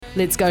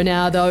Let's go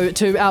now, though,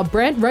 to our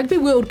Brant Rugby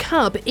World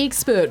Cup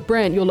expert.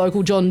 Brant, your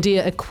local John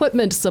Deere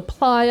equipment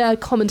supplier,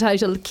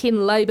 commentator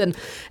Ken Laban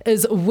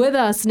is with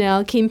us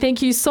now. Ken,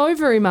 thank you so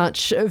very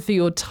much for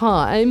your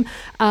time.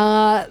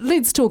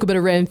 Let's talk a bit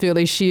of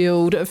Ranfurly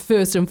Shield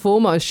first and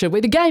foremost, should we?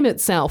 The game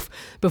itself,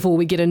 before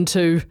we get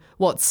into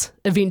what's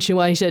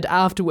eventuated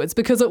afterwards,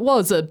 because it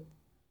was a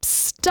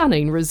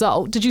stunning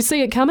result. Did you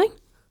see it coming?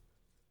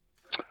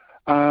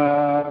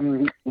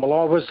 Well,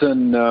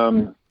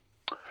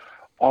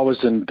 I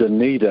was in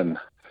Dunedin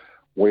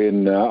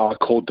when I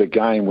called the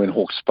game when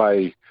Hawke's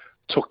Bay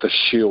took the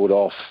Shield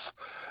off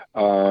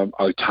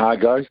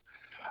Otago,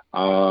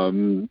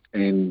 and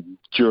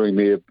during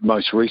their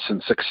most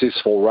recent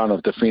successful run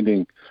of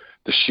defending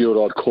the Shield,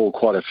 I'd called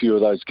quite a few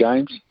of those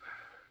games,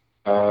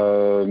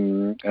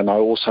 and I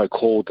also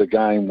called the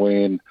game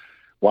when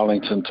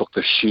Wellington took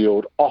the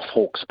Shield off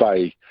Hawke's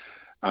Bay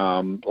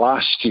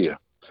last year.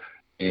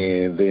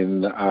 And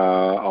then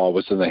I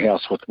was in the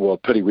house with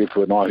Pity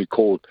Repu and I, who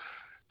called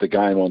the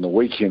game on the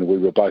weekend. We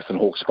were both in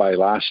Hawke's Bay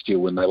last year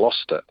when they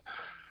lost it.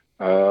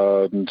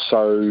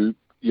 So,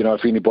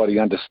 if anybody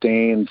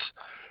understands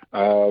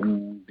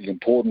the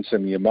importance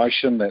and the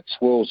emotion that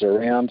swirls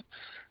around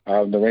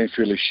the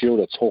Ranfurly Shield,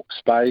 it's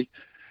Hawke's Bay.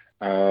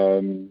 They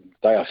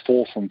are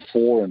 4 from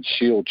 4 in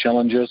Shield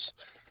challenges.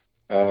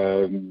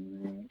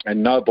 And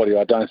nobody,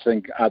 I don't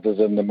think, other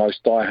than the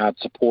most diehard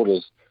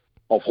supporters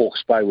of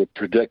Hawke's Bay would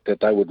predict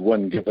that they would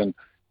win, given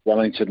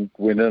Wellington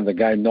went in the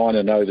game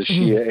 9-0 this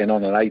year and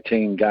on an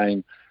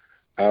 18-game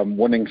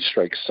winning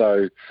streak.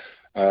 So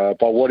by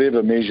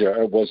whatever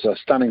measure, it was a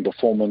stunning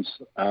performance,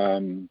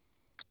 a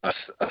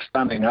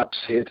stunning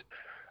upset.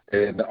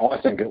 And I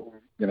think,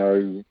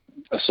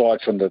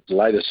 aside from the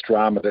latest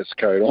drama that's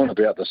carried on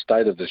about the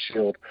state of the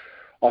Shield,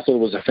 I thought it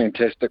was a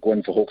fantastic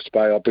win for Hawke's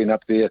Bay. I've been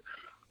up there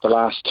the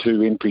last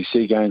 2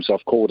 NPC games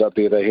I've called up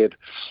there. They had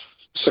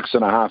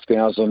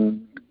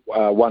 6,500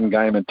 one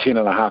game and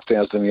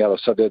 10,500 in the other.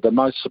 So they're the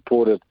most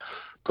supported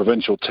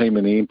provincial team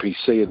in the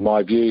NPC, in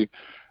my view.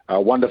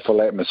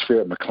 Wonderful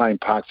atmosphere at McLean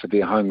Park for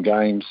their home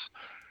games.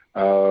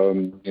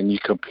 And you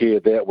compare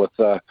that with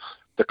the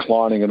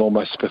declining and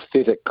almost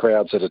pathetic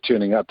crowds that are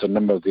turning up to a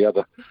number of the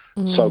other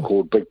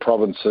so-called big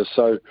provinces.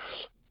 So,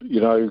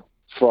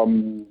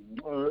 from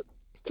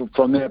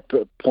that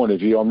point of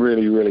view, I'm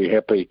really, really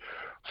happy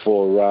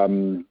for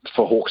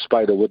Hawke's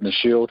Bay to win the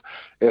Shield.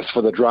 As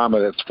for the drama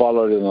that's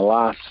followed in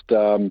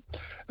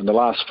the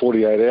last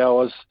 48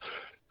 hours,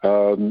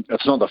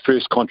 it's not the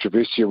first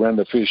controversy around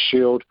the first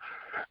Shield,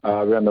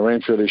 around the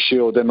Ranfurly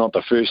Shield. They're not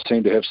the first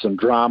team to have some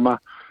drama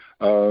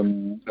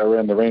around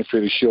the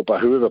Ranfurly Shield, but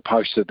whoever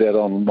posted that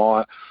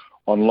online,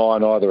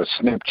 either a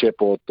Snapchat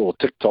or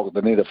TikTok,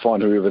 they need to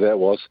find whoever that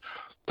was,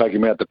 take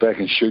him out the back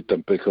and shoot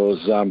them,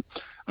 because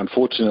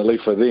unfortunately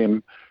for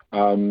them,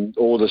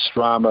 all this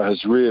drama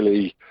has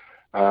really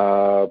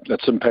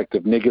it's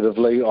impacted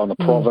negatively on the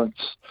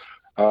province,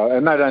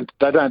 and they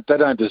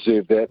don't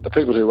deserve that. The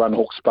people who run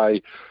Hawke's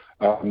Bay,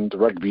 the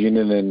rugby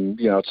union, and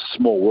it's a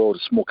small world, a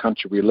small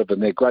country we live in.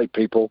 They're great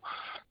people.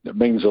 It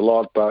means a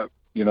lot, but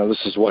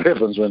this is what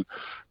happens when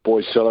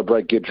boys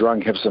celebrate, get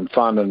drunk, have some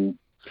fun, and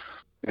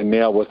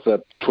now with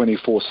the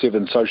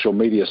 24/7 social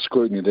media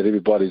scrutiny that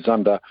everybody's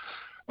under,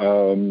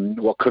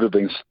 what could have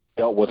been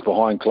dealt with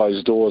behind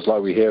closed doors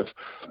like we have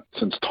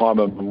since time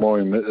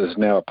immemorial is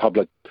now a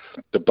public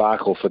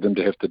debacle for them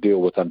to have to deal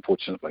with,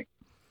 unfortunately.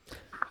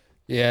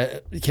 Yeah,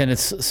 Ken,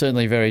 it's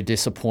certainly very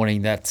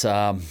disappointing that,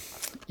 and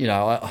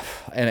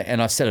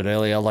I said it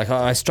earlier,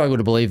 I struggle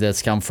to believe that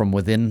it's come from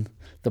within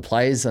the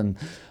players, and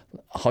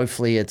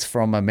hopefully it's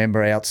from a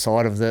member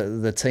outside of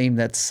the team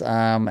that's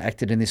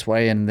acted in this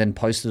way and then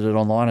posted it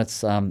online.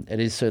 It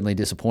is certainly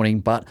disappointing,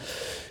 but,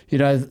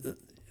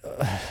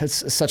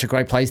 it's such a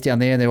great place down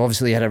there, and they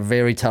obviously had a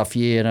very tough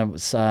year, and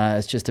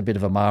it's just a bit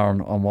of a mar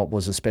on what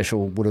would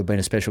have been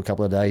a special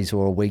couple of days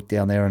or a week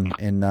down there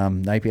in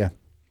Napier.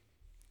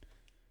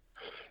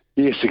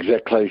 Yes,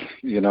 exactly.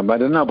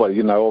 Mate, and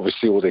nobody,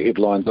 obviously all the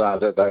headlines are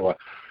that they were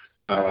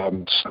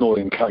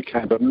snorting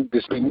cocaine, but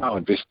there's been no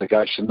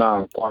investigation,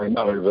 no inquiry,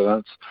 no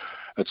evidence.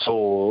 It's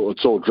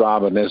all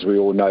drama, and as we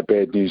all know,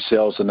 bad news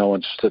sells, and no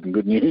one's interested in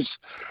good news.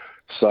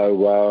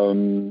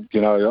 So,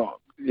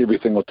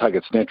 everything will take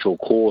its natural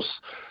course.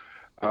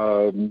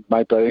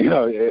 Mate, but,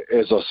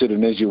 as I said,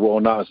 and as you well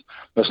know,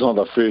 it's not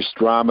the first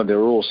drama. There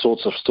are all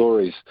sorts of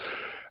stories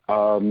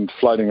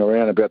floating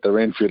around about the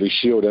Ranfurly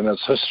Shield and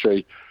its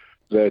history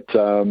that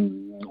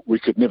we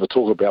could never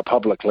talk about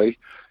publicly.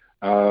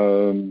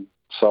 So,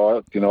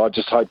 I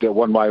just hope that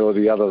one way or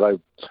the other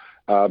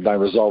they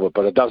resolve it.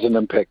 But it doesn't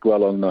impact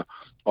well on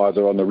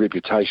either on the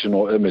reputation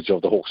or image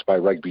of the Hawke's Bay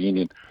Rugby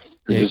Union,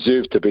 who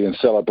deserve to be in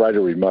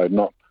celebratory mode,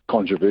 not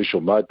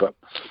controversial mode. But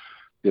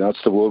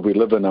it's the world we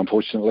live in,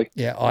 unfortunately.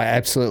 Yeah, I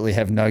absolutely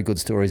have no good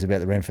stories about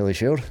the Ranfurly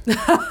Shield.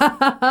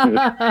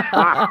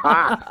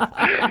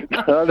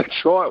 No,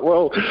 that's right.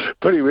 Well,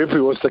 Pity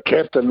Repu was the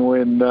captain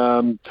when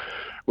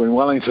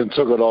Wellington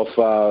took it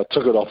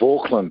off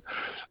Auckland.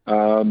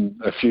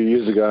 a few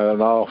years ago,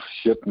 and oh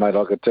shit, mate,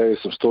 I could tell you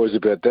some stories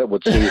about that.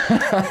 Would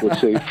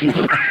see a few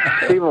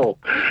people,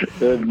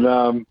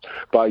 and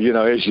but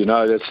as you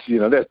know,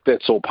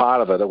 that's all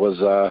part of it. It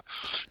was,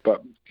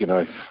 but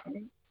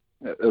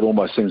it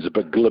almost seems a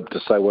bit glib to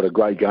say what a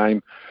great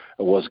game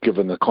it was,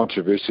 given the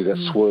controversy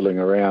that's swirling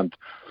around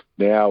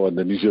now, and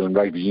the New Zealand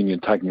Rugby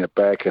Union taking it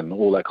back and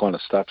all that kind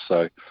of stuff.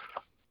 So,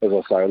 as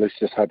I say, let's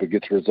just hope it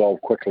gets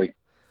resolved quickly.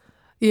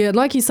 Yeah,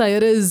 like you say,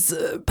 it is,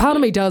 part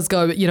of me does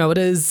go, it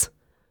is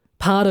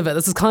part of it.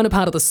 This is kind of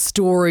part of the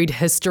storied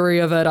history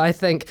of it. I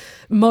think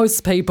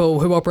most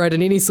people who operate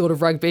in any sort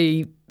of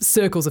rugby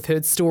circles have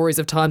heard stories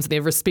of times in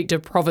their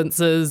respective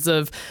provinces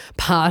of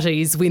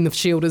parties when the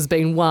Shield has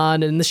been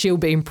won and the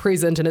Shield being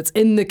present, and it's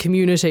in the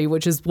community,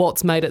 which is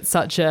what's made it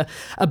such a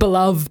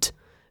beloved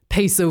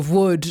piece of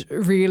wood,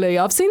 really.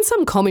 I've seen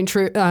some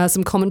commentary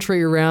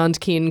around,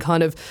 Ken,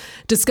 kind of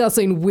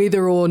discussing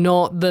whether or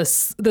not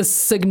this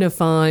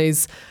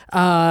signifies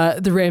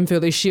the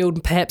Ranfurly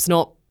Shield perhaps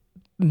not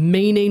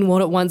meaning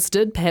what it once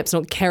did, perhaps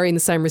not carrying the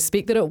same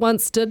respect that it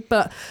once did.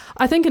 But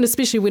I think, and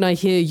especially when I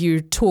hear you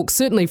talk,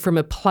 certainly from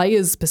a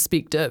player's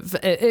perspective,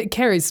 it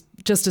carries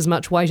just as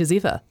much weight as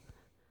ever.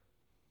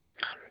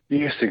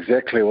 Yes,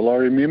 exactly. Well, I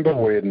remember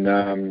when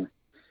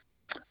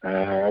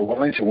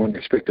Wellington weren't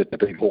expected to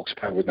beat Hawke's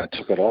Bay when they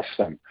took it off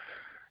them.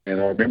 And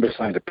I remember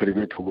saying to Peter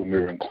Rupert when we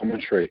were in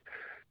commentary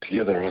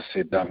together, I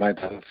said, mate,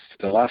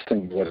 the last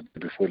thing we've got to do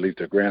before we leave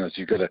the ground is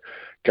you've got to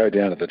go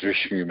down to the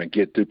dressing room and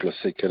get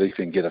Duplessis,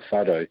 Khalifa, and get a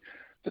photo,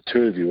 the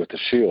two of you with the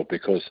Shield,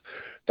 because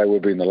they would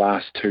have been the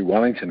last two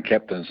Wellington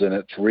captains, and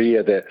it's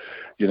rare that,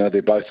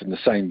 they're both in the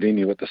same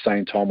venue at the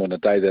same time on the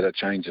day that it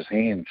changes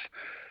hands.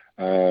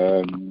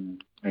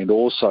 And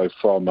also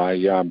from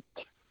a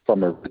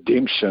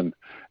redemption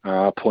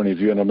point of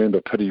view, and I remember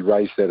Pity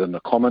raised that in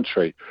the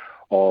commentary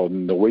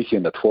on the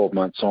weekend, the 12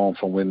 months on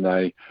from when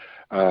they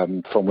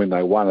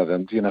won it,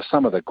 and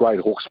some of the great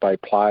Hawke's Bay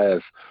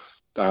players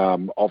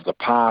of the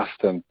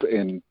past, and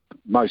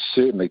most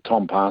certainly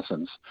Tom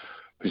Parsons,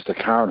 who's the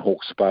current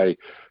Hawke's Bay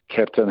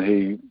captain.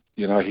 He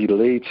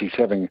leads. He's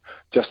having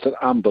just an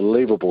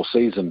unbelievable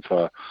season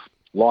for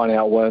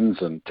line-out wins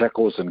and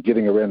tackles and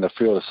getting around the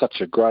field. Is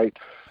such a great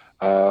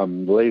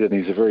leader, and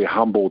he's a very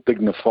humble,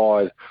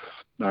 dignified,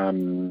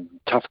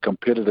 tough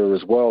competitor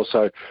as well.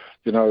 So,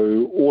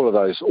 all of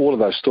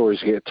those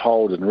stories get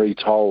told and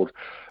retold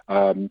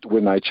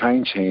when they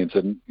change hands.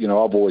 And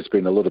I've always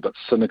been a little bit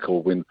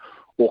cynical when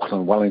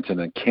Auckland, Wellington,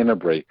 and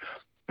Canterbury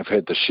have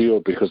had the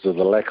Shield because of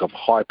the lack of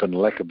hype and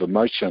lack of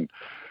emotion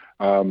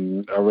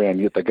around.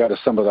 Yet they go to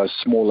some of those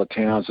smaller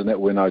towns, and that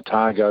were in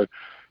Otago,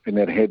 and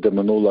that had them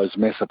and all those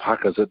massive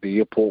huckers at the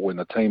airport when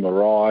the team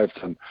arrived,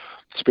 and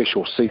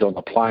special seat on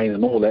the plane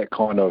and all that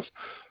kind of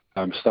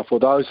stuff. Well,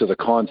 those are the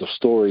kinds of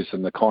stories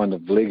and the kind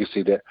of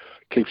legacy that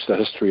keeps the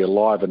history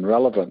alive and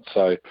relevant.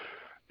 So,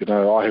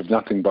 I have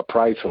nothing but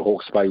praise for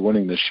Hawke's Bay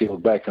winning the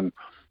Shield back, and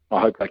I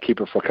hope they keep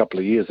it for a couple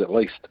of years at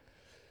least.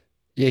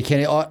 Yeah,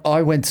 Kenny,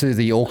 I went to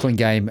the Auckland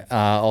game.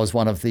 I was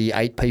one of the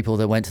 8 people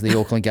that went to the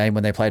Auckland game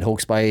when they played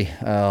Hawke's Bay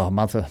a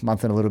month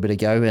and a little bit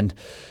ago, and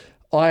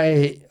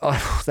they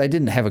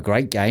didn't have a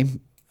great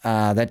game.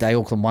 That day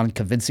Auckland won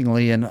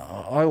convincingly, and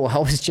I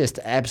was just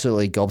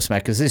absolutely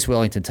gobsmacked because this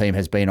Wellington team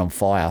has been on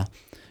fire,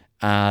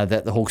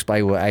 that the Hawke's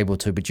Bay were able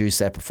to produce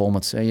that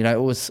performance.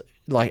 It was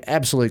like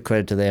absolute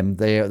credit to them.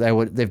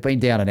 They've been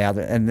down and out,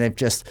 and they've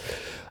just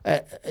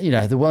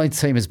the Wellington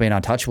team has been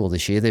untouchable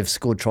this year. They've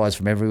scored tries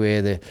from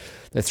everywhere.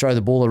 They throw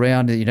the ball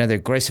around. They're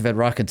aggressive at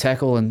ruck and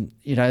tackle, and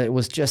it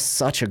was just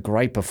such a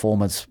great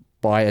performance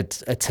by a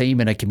team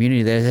and a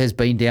community that has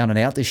been down and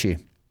out this year.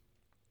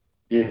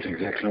 Yes,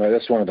 exactly.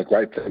 That's one of the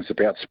great things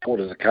about sport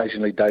is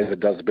occasionally David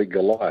does a big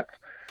Goliath.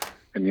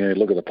 And you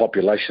look at the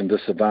population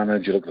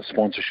disadvantage, you look at the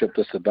sponsorship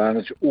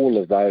disadvantage,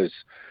 all of those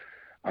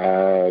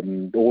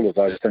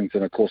things,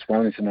 and of course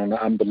Wellington on an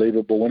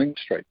unbelievable winning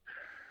streak.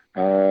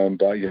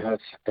 But it's the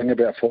thing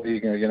about footy,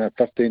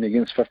 15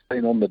 against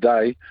 15 on the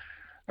day.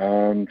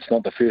 It's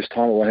not the first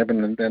time it will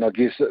happen, and I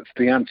guess it's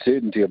the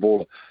uncertainty of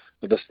all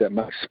of this that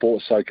makes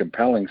sport so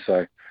compelling.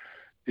 So.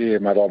 Yeah,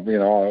 mate.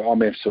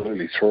 I'm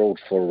absolutely thrilled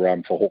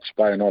for Hawke's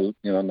Bay, and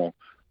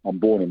I'm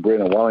born and bred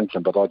in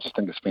Wellington, but I just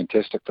think it's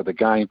fantastic for the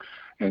game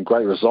and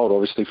great result,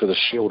 obviously, for the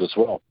Shield as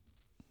well.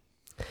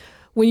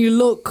 When you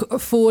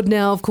look forward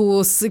now, of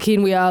course,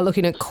 Ken, we are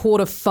looking at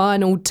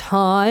quarter-final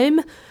time.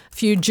 A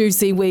few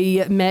juicy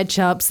wee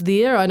matchups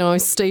there. I know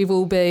Steve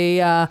will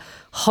be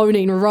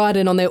honing right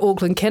in on their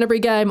Auckland-Canterbury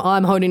game.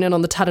 I'm honing in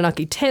on the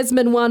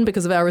Taranaki-Tasman one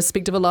because of our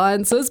respective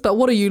alliances. But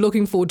what are you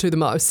looking forward to the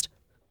most?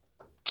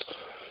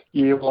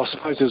 Yeah, well, I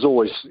suppose there's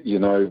always,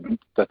 the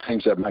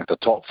teams that make the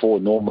top 4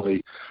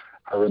 normally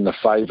are in the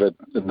favoured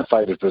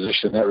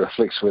position. That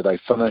reflects where they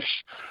finish.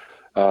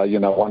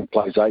 One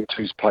plays 8,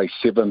 2 plays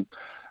 7.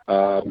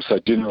 So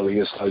generally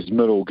it's those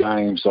middle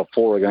games of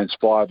 4 against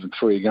 5 and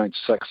 3 against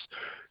 6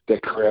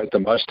 that create the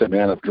most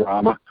amount of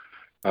drama.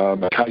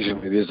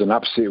 Occasionally there's an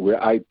upset where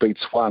 8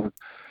 beats 1.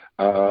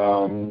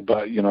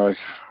 But,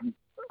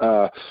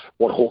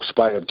 what Hawke's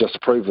Bay have just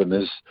proven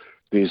is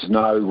There's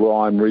no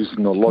rhyme,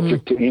 reason, or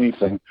logic to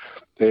anything.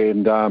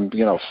 And,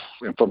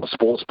 from a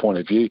sports point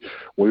of view,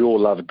 we all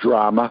love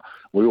drama.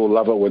 We all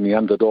love it when the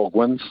underdog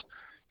wins.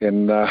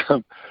 And,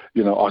 I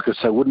could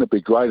say, wouldn't it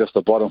be great if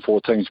the bottom 4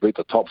 teams beat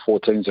the top 4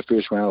 teams the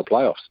first round of the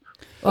playoffs?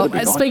 Well,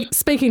 nice.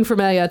 Speaking from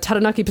a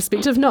Taranaki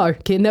perspective, no,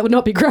 Ken, that would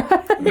not be great.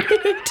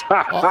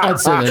 I'd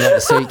certainly like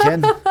to see it,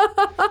 Ken.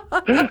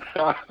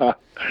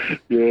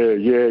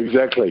 Yeah,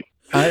 exactly.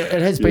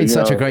 It has been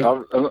such a great...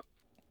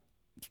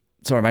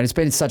 Sorry, mate. It's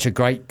been such a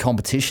great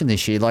competition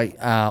this year. Like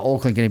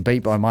Auckland getting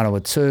beat by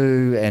Manawa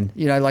 2, and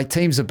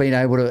teams have been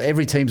able to.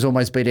 Every team's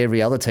almost beat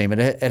every other team.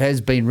 It has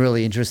been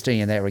really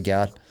interesting in that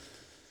regard.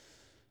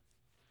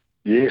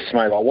 Yes,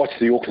 mate. I watched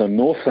the Auckland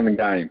Northland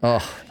game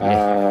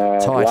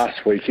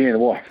last weekend.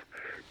 Well,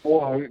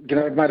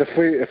 mate,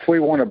 if we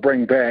want to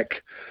bring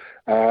back,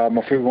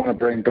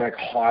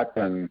 hype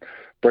and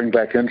bring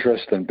back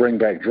interest and bring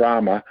back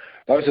drama,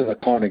 those are the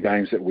kind of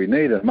games that we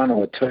need. And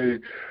Manawa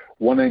 2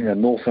 winning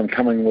and Northland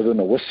coming within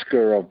a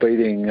whisker of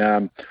beating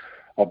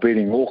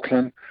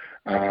Auckland.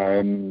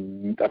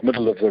 The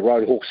middle of the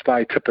road, Hawke's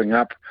Bay tipping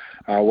up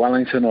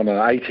Wellington on an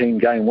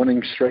 18-game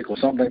winning streak or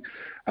something.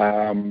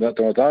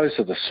 Those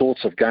are the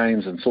sorts of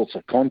games and sorts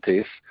of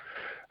contests.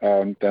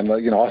 I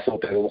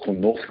thought that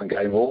Auckland Northland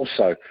game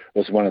also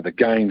was one of the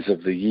games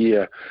of the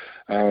year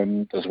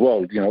as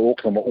well.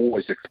 Auckland were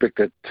always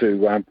expected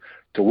to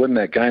win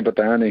that game, but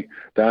they only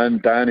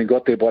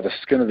got there by the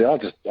skin of their eye.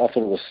 I thought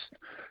it was.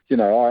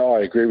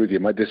 I agree with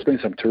you, mate. There's been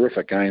some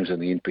terrific games in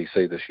the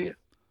NPC this year.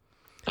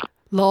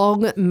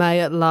 Long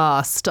may it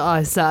last,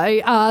 I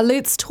say.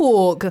 Let's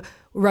talk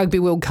Rugby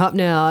World Cup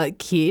now,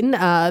 Ken.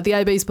 The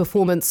AB's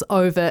performance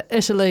over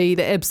Italy,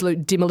 the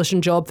absolute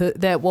demolition job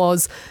that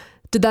was.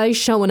 Did they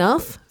show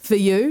enough for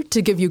you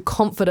to give you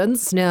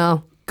confidence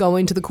now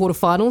going to the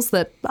quarterfinals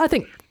that I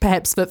think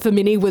perhaps for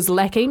many was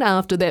lacking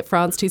after that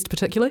France test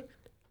particularly?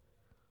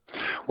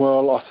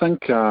 Well, I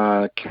think,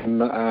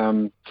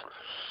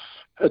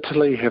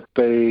 Italy have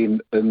been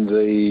in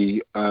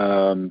the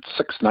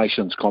Six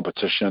Nations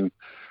competition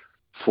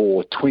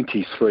for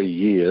 23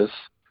 years,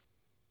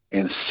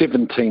 and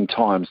 17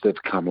 times they've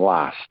come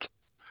last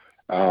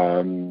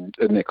in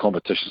their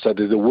competition. So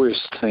they're the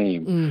worst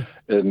team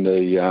in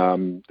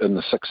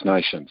the Six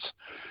Nations.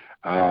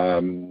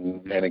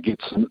 And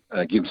against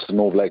an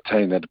All Black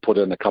team that had put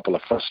in a couple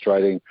of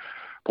frustrating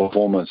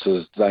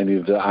performances, they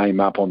needed to aim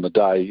up on the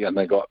day, and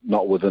they got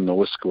not within the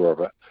whisker of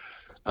it.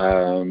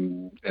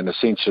 And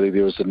essentially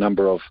there was a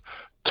number of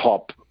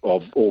top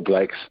of All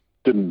Blacks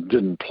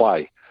didn't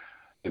play,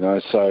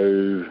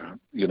 so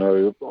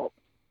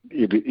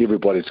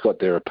everybody's got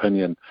their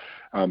opinion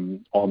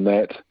on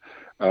that.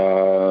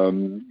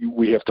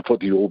 We have to put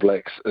the All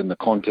Blacks in the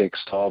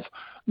context of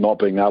not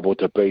being able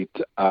to beat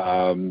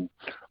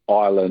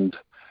Ireland,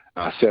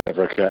 South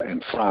Africa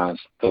and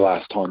France the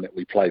last time that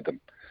we played them.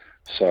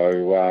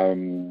 So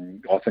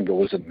I think it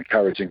was an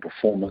encouraging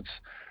performance.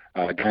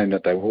 A game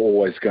that they were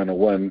always going to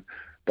win,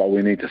 but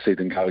we need to see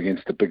them go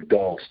against the big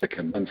dogs to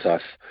convince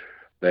us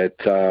that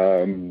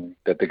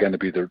they're going to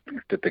be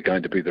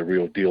the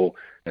real deal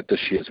at this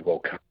year's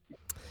World Cup.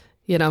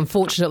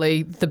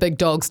 Unfortunately, the big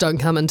dogs don't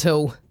come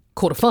until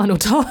quarterfinal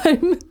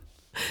time.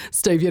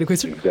 Steve, you had a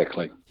question?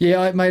 Exactly.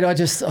 Yeah, mate. I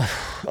just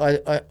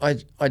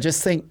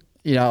think.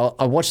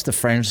 I watched the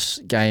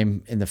French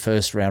game in the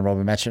first round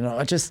robin match, and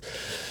I just,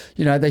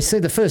 they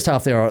said the first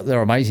half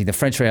they're amazing. The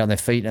French were out on their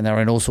feet and they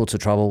were in all sorts of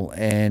trouble,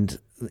 and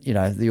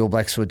the All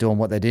Blacks were doing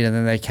what they did, and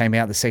then they came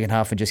out the second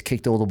half and just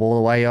kicked all the ball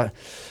away.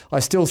 I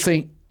still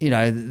think they're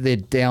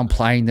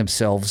downplaying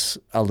themselves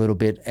a little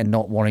bit and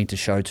not wanting to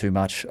show too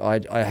much.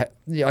 I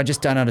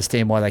just don't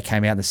understand why they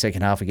came out in the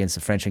second half against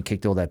the French and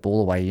kicked all that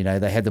ball away.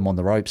 They had them on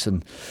the ropes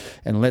and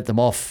let them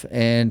off.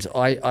 And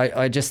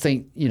I just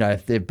think,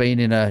 they've been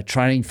in a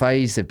training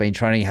phase. They've been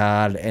training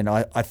hard. And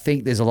I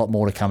think there's a lot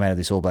more to come out of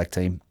this All Black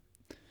team.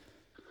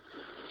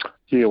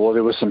 Yeah, well,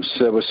 there were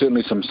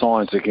certainly some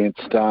signs against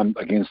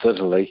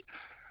Italy.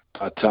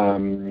 But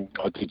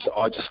I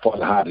just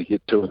find it hard to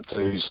get too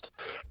enthused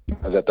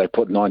that they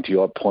put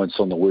 90-odd points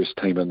on the worst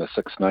team in the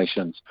Six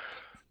Nations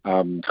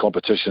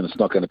competition. It's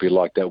not going to be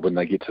like that when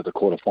they get to the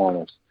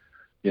quarterfinals.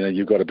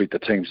 You've got to beat the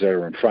teams that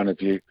are in front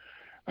of you,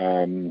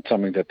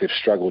 something that they've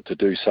struggled to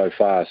do so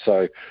far.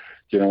 So,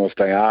 if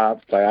they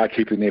are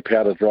keeping their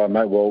powder dry,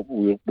 mate, well,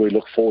 we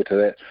look forward to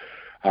that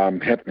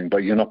happening.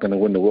 But you're not going to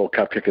win the World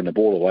Cup kicking the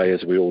ball away,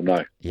 as we all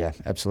know. Yeah,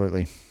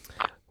 absolutely.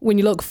 When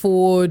you look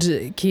forward,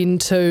 Ken,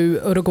 to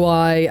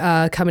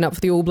Uruguay coming up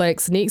for the All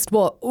Blacks next,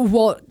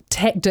 what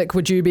tactic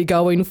would you be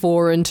going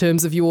for in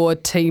terms of your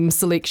team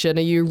selection?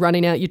 Are you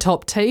running out your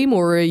top team,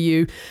 or are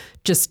you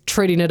just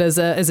treating it as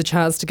a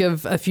chance to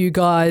give a few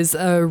guys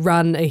a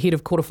run ahead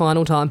of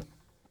quarterfinal time?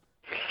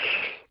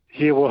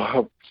 Yeah, well,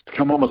 I've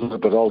come on a little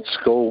bit old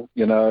school.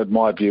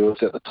 My view is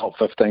that the top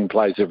 15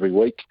 plays every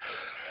week.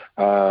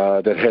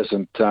 That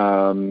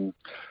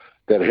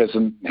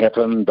hasn't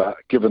happened, but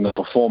given the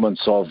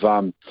performance of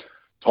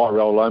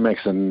Tyrell Lomax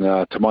and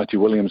Tamati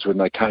Williams when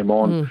they came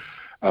on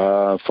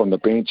from the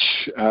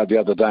bench the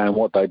other day and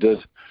what they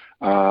did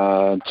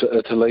to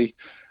Italy,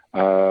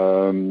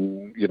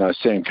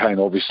 Sam Cane,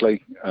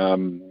 obviously,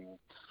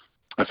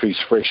 if he's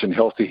fresh and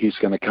healthy, he's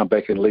going to come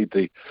back and lead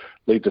the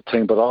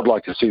team. But I'd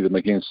like to see them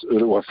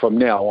from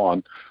now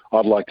on,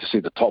 I'd like to see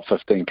the top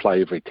 15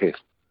 play every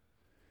test.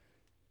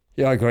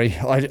 Yeah, I agree.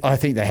 I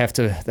think they have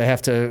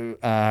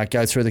to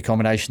go through the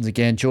combinations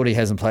again. Geordie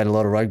hasn't played a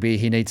lot of rugby.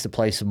 He needs to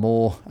play some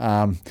more.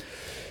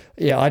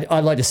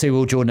 I'd like to see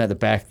Will Jordan at the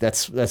back.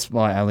 That's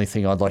my only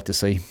thing I'd like to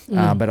see.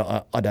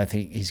 But I don't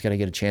think he's going to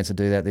get a chance to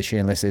do that this year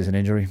unless there's an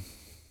injury.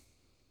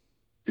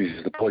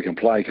 The boy can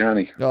play, can't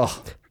he?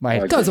 Oh,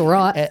 mate. Goes all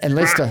right. And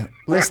Leicester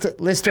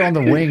on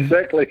the wing.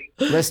 Exactly.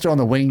 Leicester on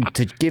the wing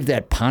to give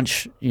that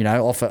punch,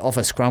 off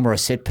a scrum or a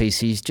set piece.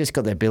 He's just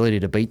got the ability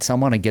to beat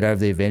someone and get over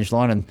the avenge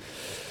line. And,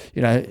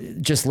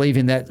 just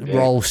leaving that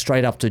role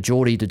straight up to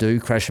Geordie to do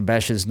crash and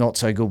bash is not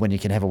so good when you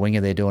can have a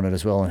winger there doing it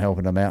as well and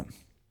helping them out.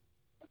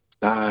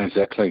 No,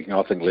 exactly.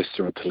 I think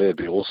Leicester and Talea would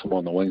be awesome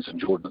on the wings and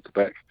Jordan at the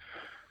back.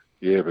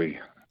 Yeah, be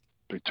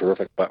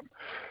terrific. But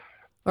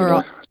all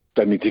right.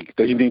 They need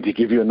to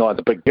give you a night of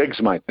the big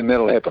gigs, mate, and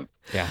that'll happen.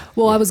 Yeah.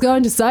 Well, I was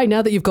going to say,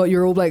 now that you've got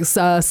your All Blacks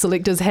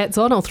selectors hats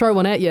on, I'll throw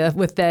one at you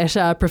with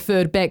that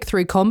preferred back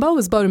three combo.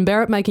 Is Beauden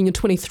Barrett making a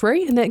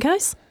 23 in that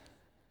case?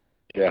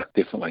 Yeah,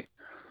 definitely.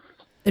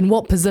 In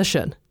what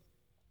position?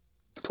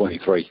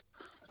 23.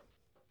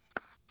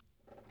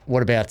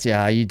 What about you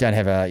need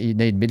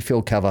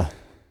midfield cover?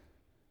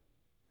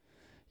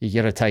 You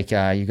got to take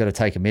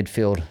a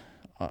midfield.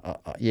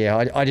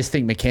 I just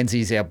think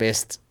Mackenzie's our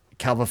best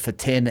cover for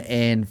 10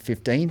 and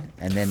 15,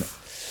 and then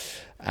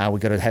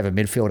we've got to have a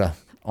midfielder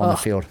on the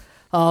field.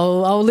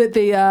 I'll let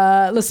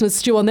the listeners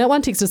stew on that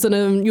one. Text us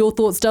in your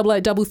thoughts,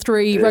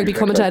 8833. Rugby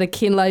commentator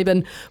Ken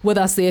Laban with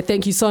us there.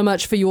 Thank you so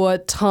much for your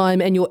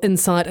time and your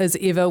insight as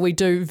ever. We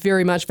do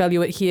very much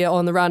value it here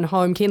on The Run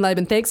Home. Ken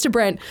Laban, thanks to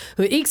Brant,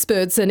 who are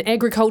experts in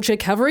agriculture,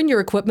 covering your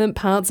equipment,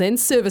 parts and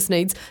service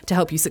needs to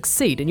help you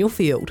succeed in your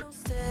field.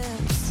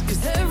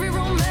 'Cause every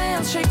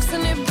romance shakes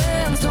and it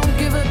bends. Don't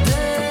give